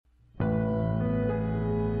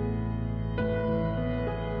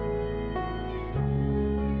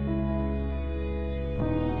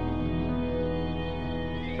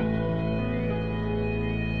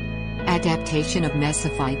Adaptation of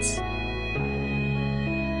Mesophytes.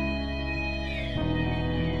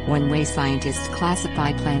 One way scientists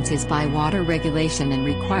classify plants is by water regulation and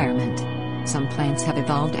requirement. Some plants have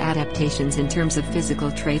evolved adaptations in terms of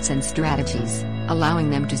physical traits and strategies,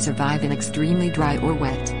 allowing them to survive in extremely dry or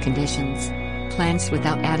wet conditions. Plants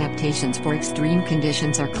without adaptations for extreme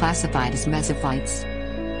conditions are classified as mesophytes.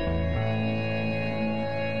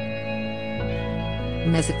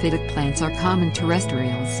 Mesophytic plants are common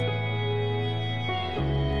terrestrials.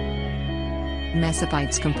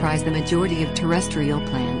 Mesophytes comprise the majority of terrestrial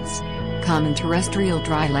plants. Common terrestrial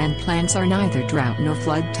dryland plants are neither drought nor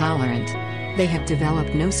flood tolerant. They have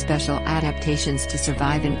developed no special adaptations to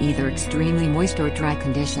survive in either extremely moist or dry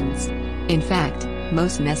conditions. In fact,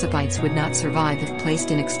 most mesophytes would not survive if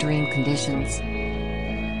placed in extreme conditions.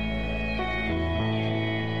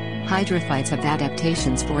 Hydrophytes have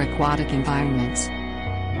adaptations for aquatic environments.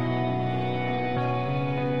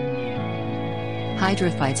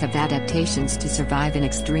 Hydrophytes have adaptations to survive in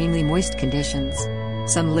extremely moist conditions.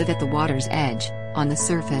 Some live at the water's edge, on the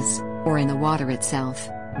surface, or in the water itself.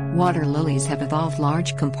 Water lilies have evolved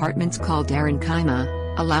large compartments called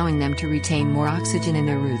parenchyma, allowing them to retain more oxygen in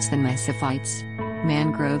their roots than mesophytes.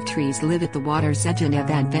 Mangrove trees live at the water's edge and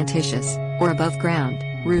have adventitious, or above ground,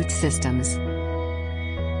 root systems.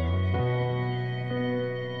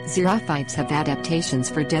 Xerophytes have adaptations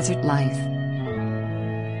for desert life.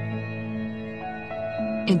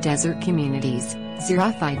 In desert communities,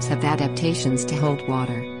 xerophytes have adaptations to hold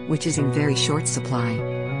water, which is in very short supply.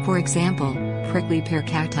 For example, prickly pear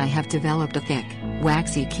cacti have developed a thick,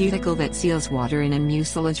 waxy cuticle that seals water in and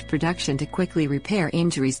mucilage production to quickly repair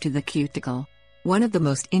injuries to the cuticle. One of the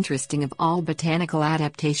most interesting of all botanical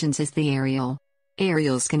adaptations is the aerial.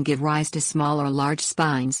 Aerials can give rise to small or large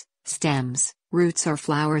spines, stems, roots or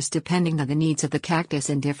flowers depending on the needs of the cactus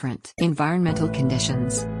in different environmental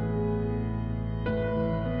conditions.